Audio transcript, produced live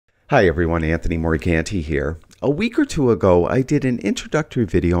Hi everyone, Anthony Morganti here. A week or two ago, I did an introductory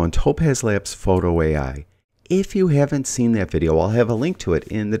video on Topaz Labs Photo AI. If you haven't seen that video, I'll have a link to it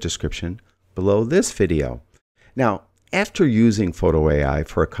in the description below this video. Now, after using Photo AI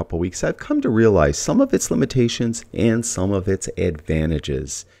for a couple weeks, I've come to realize some of its limitations and some of its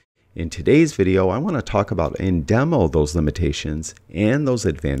advantages. In today's video, I want to talk about and demo those limitations and those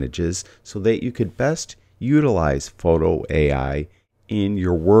advantages so that you could best utilize Photo AI in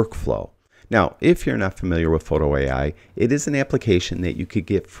your workflow. Now, if you're not familiar with Photo AI, it is an application that you could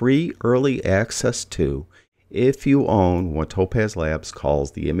get free early access to if you own what Topaz Labs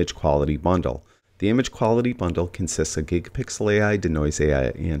calls the Image Quality Bundle. The Image Quality Bundle consists of Gigapixel AI, Denoise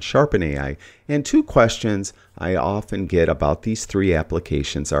AI, and Sharpen AI. And two questions I often get about these three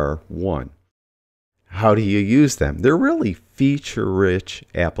applications are, one, how do you use them? They're really feature-rich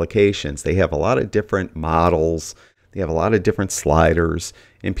applications. They have a lot of different models. They have a lot of different sliders,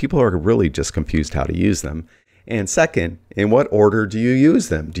 and people are really just confused how to use them. And second, in what order do you use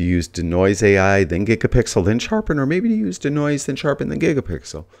them? Do you use Denoise AI, then Gigapixel, then Sharpen, or maybe do you use Denoise, then Sharpen, then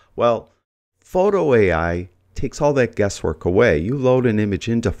Gigapixel? Well, Photo AI takes all that guesswork away. You load an image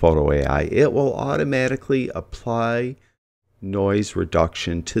into Photo AI, it will automatically apply noise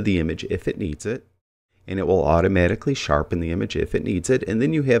reduction to the image if it needs it, and it will automatically sharpen the image if it needs it, and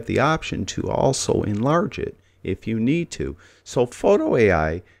then you have the option to also enlarge it if you need to. So Photo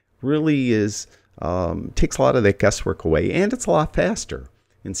AI really is takes a lot of that guesswork away, and it's a lot faster.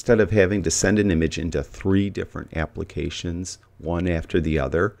 Instead of having to send an image into three different applications, one after the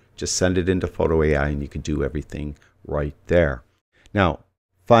other, just send it into Photo AI and you can do everything right there. Now,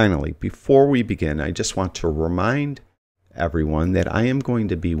 finally, before we begin, I just want to remind everyone that I am going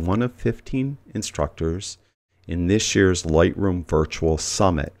to be one of 15 instructors in this year's Lightroom Virtual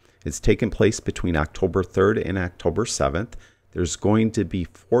Summit. It's taking place between October 3rd and October 7th. There's going to be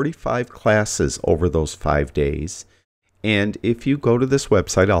 45 classes over those 5 days. And if you go to this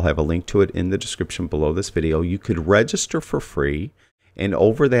website, I'll have a link to it in the description below this video, you could register for free. And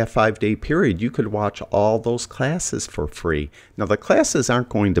over that 5-day period, you could watch all those classes for free. Now, the classes aren't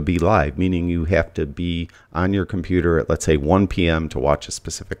going to be live, meaning you have to be on your computer at, let's say, 1 p.m. to watch a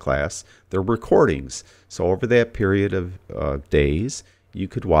specific class. They're recordings. So over that period of days, you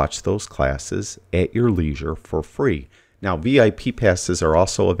could watch those classes at your leisure for free. Now, VIP passes are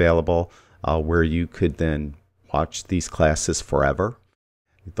also available where you could then watch these classes forever.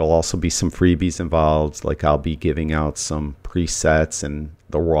 There'll also be some freebies involved, like I'll be giving out some presets and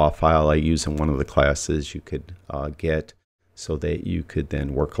the raw file I use in one of the classes you could get so that you could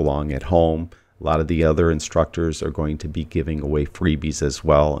then work along at home. A lot of the other instructors are going to be giving away freebies as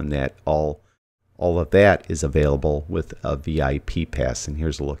well, and that all of that is available with a VIP pass. And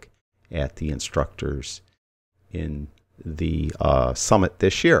here's a look at the instructors in the summit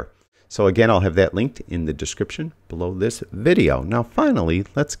this year. So again, I'll have that linked in the description below this video. Now finally,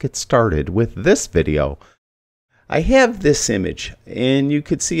 let's get started with this video. I have this image, and you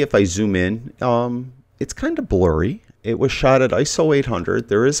could see if I zoom in, it's kind of blurry. It was shot at ISO 800.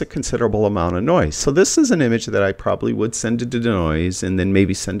 There is a considerable amount of noise. So this is an image that I probably would send to Denoise and then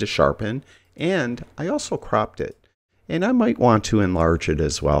maybe send to Sharpen. And I also cropped it. And I might want to enlarge it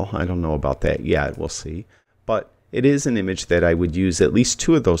as well. I don't know about that yet. We'll see. But it is an image that I would use at least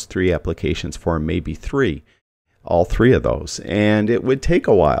 2 of those 3 applications for, maybe 3. All 3 of those. And it would take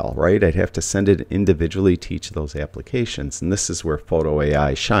a while, right? I'd have to send it individually to each of those applications. And this is where Photo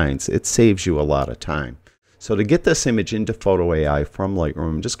AI shines. It saves you a lot of time. So to get this image into Photo AI from Lightroom,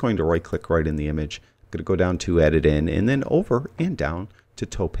 I'm just going to right-click right in the image. I'm going to go down to Edit In, and then over and down to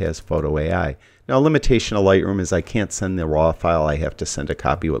Topaz Photo AI. Now, a limitation of Lightroom is I can't send the raw file. I have to send a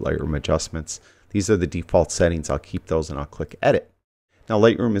copy with Lightroom adjustments. These are the default settings. I'll keep those and I'll click Edit. Now,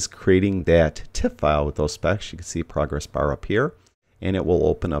 Lightroom is creating that TIFF file with those specs. You can see a progress bar up here, and it will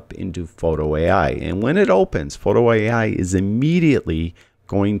open up into Photo AI. And when it opens, Photo AI is immediately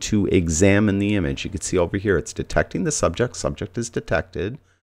going to examine the image. You can see over here, it's detecting the subject. Subject is detected.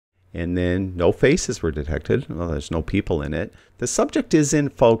 And then no faces were detected. Well, there's no people in it. The subject is in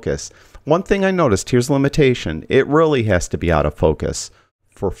focus. One thing I noticed, here's a limitation. It really has to be out of focus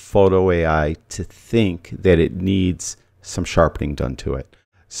for Photo AI to think that it needs some sharpening done to it.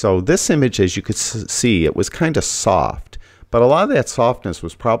 So this image, as you could see, it was kind of soft. But a lot of that softness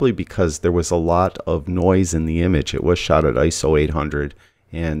was probably because there was a lot of noise in the image. It was shot at ISO 800,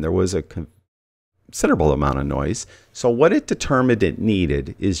 and there was a considerable amount of noise. So what it determined it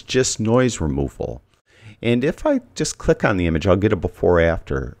needed is just noise removal. And if I just click on the image, I'll get a before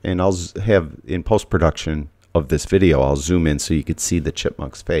after, and I'll have in post-production of this video, I'll zoom in so you could see the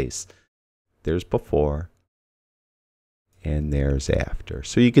chipmunk's face. There's before and there's after.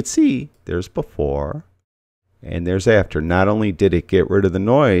 So you could see there's before and there's after. Not only did it get rid of the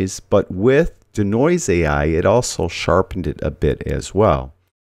noise, but with Denoise AI, it also sharpened it a bit as well.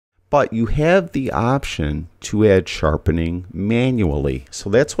 But you have the option to add sharpening manually. So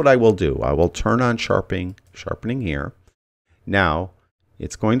that's what I will do. I will turn on sharpening here. Now,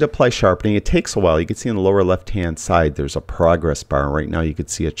 it's going to apply sharpening. It takes a while. You can see on the lower left-hand side, there's a progress bar. Right now, you can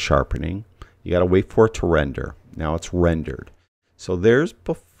see it sharpening. You got to wait for it to render. Now it's rendered. So there's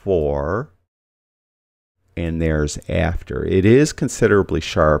before and there's after. It is considerably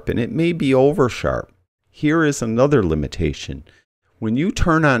sharp, and it may be over sharp. Here is another limitation. When you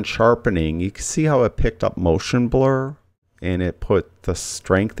turn on sharpening, you can see how it picked up motion blur and it put the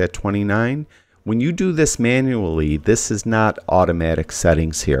strength at 29. When you do this manually, this is not automatic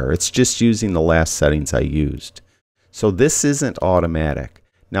settings here. It's just using the last settings I used. So this isn't automatic.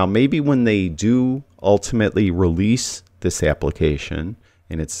 Now maybe when they do ultimately release this application,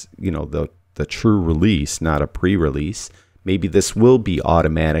 and it's, you know, the true release, not a pre-release, maybe this will be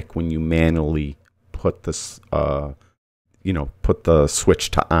automatic when you manually put this put the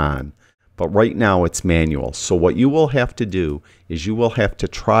switch to on. But right now it's manual. So what you will have to do is you will have to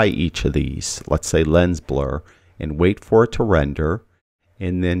try each of these, let's say lens blur, and wait for it to render,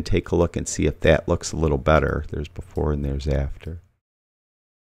 and then take a look and see if that looks a little better. There's before and there's after.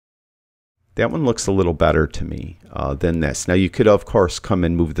 That one looks a little better to me than this. Now you could of course come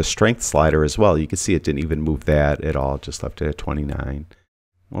and move the strength slider as well. You can see it didn't even move that at all, just left it at 29.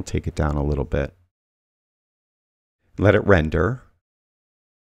 We'll take it down a little bit. Let it render.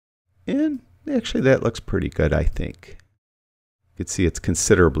 And actually that looks pretty good, I think. You can see it's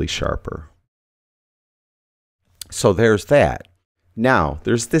considerably sharper. So there's that. Now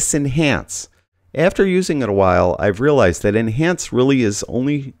there's this enhance. After using it a while, I've realized that enhance really is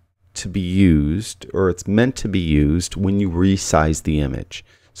only to be used, or it's meant to be used when you resize the image.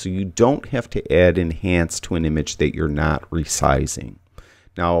 So you don't have to add enhance to an image that you're not resizing.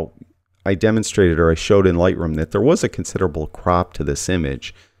 Now, I demonstrated, or I showed in Lightroom, that there was a considerable crop to this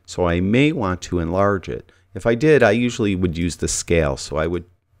image, so I may want to enlarge it. If I did, I usually would use the scale, so I would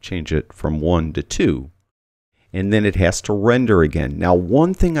change it from 1 to 2. And then it has to render again. Now,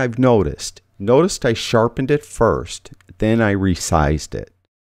 one thing I've noticed I sharpened it first, then I resized it.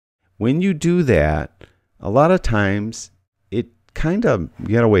 When you do that, a lot of times it kind of, you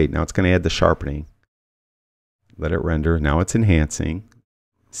gotta wait. Now it's going to add the sharpening. Let it render. Now it's enhancing.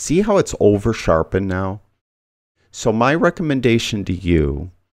 See how it's over sharpened now? So my recommendation to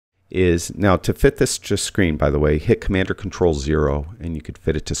you is, now to fit this to screen, by the way, hit Command or Control 0 and you could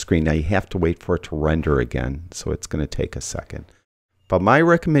fit it to screen. Now you have to wait for it to render again, so it's going to take a second. But my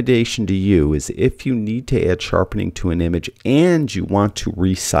recommendation to you is, if you need to add sharpening to an image and you want to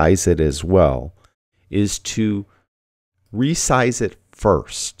resize it as well, is to resize it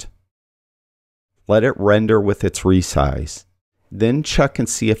first. Let it render with its resize. Then check and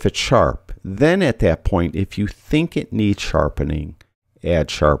see if it's sharp. Then at that point, if you think it needs sharpening,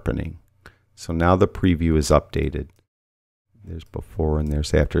 add sharpening. So now the preview is updated. There's before and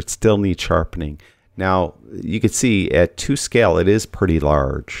there's after. It still needs sharpening. Now, you can see at 2 scale, it is pretty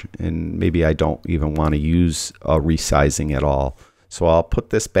large, and maybe I don't even want to use resizing at all. So I'll put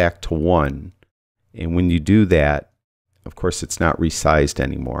this back to 1. And when you do that, of course, it's not resized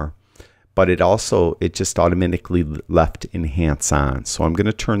anymore. But it just automatically left enhance on. So I'm going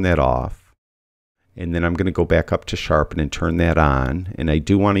to turn that off. And then I'm going to go back up to sharpen and turn that on. And I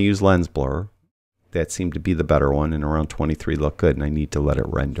do want to use lens blur. That seemed to be the better one, and around 23 look good, and I need to let it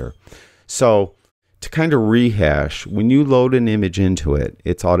render. So to kind of rehash, when you load an image into it,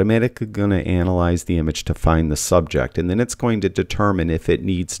 it's automatically going to analyze the image to find the subject, and then it's going to determine if it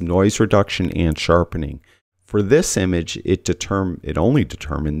needs noise reduction and sharpening. For this image, it only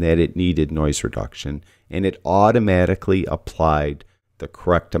determined that it needed noise reduction, and it automatically applied the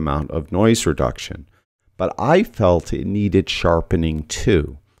correct amount of noise reduction. But I felt it needed sharpening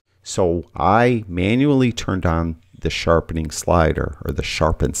too. So I manually turned on the sharpening slider, or the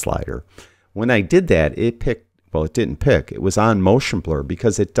sharpen slider. When I did that, it picked, well, it didn't pick. It was on motion blur,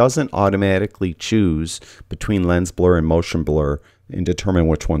 because it doesn't automatically choose between lens blur and motion blur and determine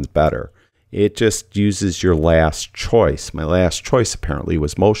which one's better. It just uses your last choice. My last choice apparently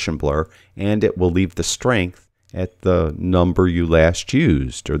was motion blur, and it will leave the strength at the number you last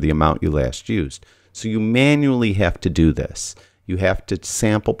used, or the amount you last used. So you manually have to do this. You have to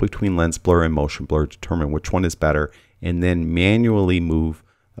sample between lens blur and motion blur, determine which one is better, and then manually move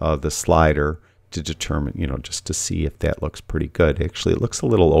the slider to determine, just to see if that looks pretty good. Actually, it looks a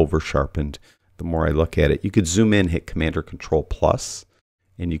little over sharpened the more I look at it. You could zoom in, hit Command or Control+,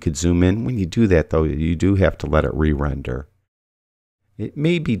 and you could zoom in. When you do that, though, you do have to let it re-render. It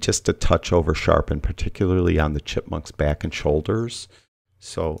may be just a touch over sharpened, particularly on the chipmunk's back and shoulders.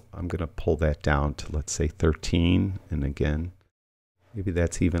 So I'm going to pull that down to, let's say, 13. And again, maybe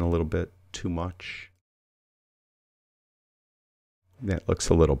that's even a little bit too much. That looks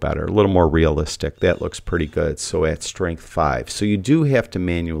a little better, a little more realistic. That looks pretty good. So at strength 5. So you do have to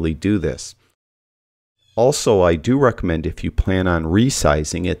manually do this. Also, I do recommend, if you plan on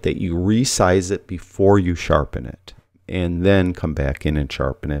resizing it, that you resize it before you sharpen it, and then come back in and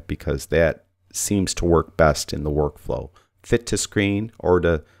sharpen it, because that seems to work best in the workflow. Fit to screen, or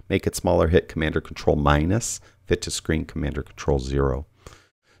to make it smaller, hit Command-Control minus, fit to screen, Command-Control 0.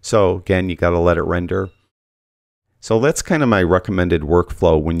 So again, you got to let it render. So that's kind of my recommended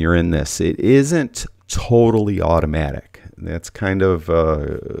workflow when you're in this. It isn't totally automatic. That's kind of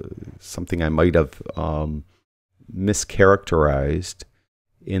something I might have mischaracterized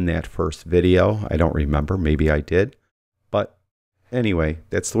in that first video. I don't remember. Maybe I did. But anyway,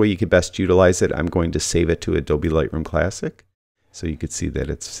 that's the way you could best utilize it. I'm going to save it to Adobe Lightroom Classic, so you could see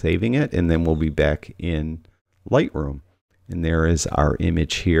that it's saving it. And then we'll be back in Lightroom. And there is our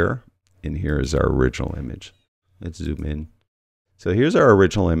image here. And here is our original image. Let's zoom in. So here's our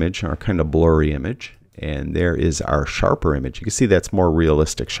original image, our kind of blurry image. And there is our sharper image. You can see that's more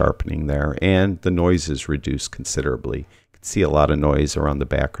realistic sharpening there. And the noise is reduced considerably. You can see a lot of noise around the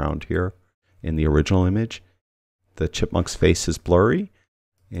background here in the original image. The chipmunk's face is blurry.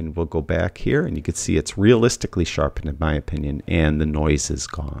 And we'll go back here, and you can see it's realistically sharpened, in my opinion, and the noise is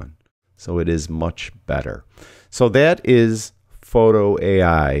gone. So it is much better. So that is Photo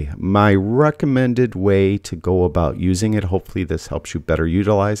AI, my recommended way to go about using it. Hopefully this helps you better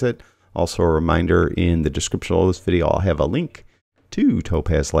utilize it. Also, a reminder, in the description of this video, I'll have a link to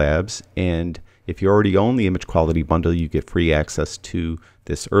Topaz Labs. And if you already own the image quality bundle, you get free access to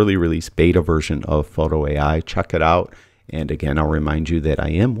this early release beta version of Photo AI. Check it out. And again, I'll remind you that I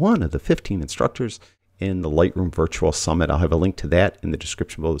am one of the 15 instructors in the Lightroom Virtual Summit. I'll have a link to that in the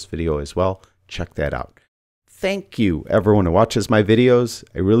description below this video as well. Check that out. Thank you, everyone who watches my videos.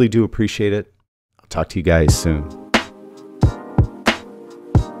 I really do appreciate it. I'll talk to you guys soon.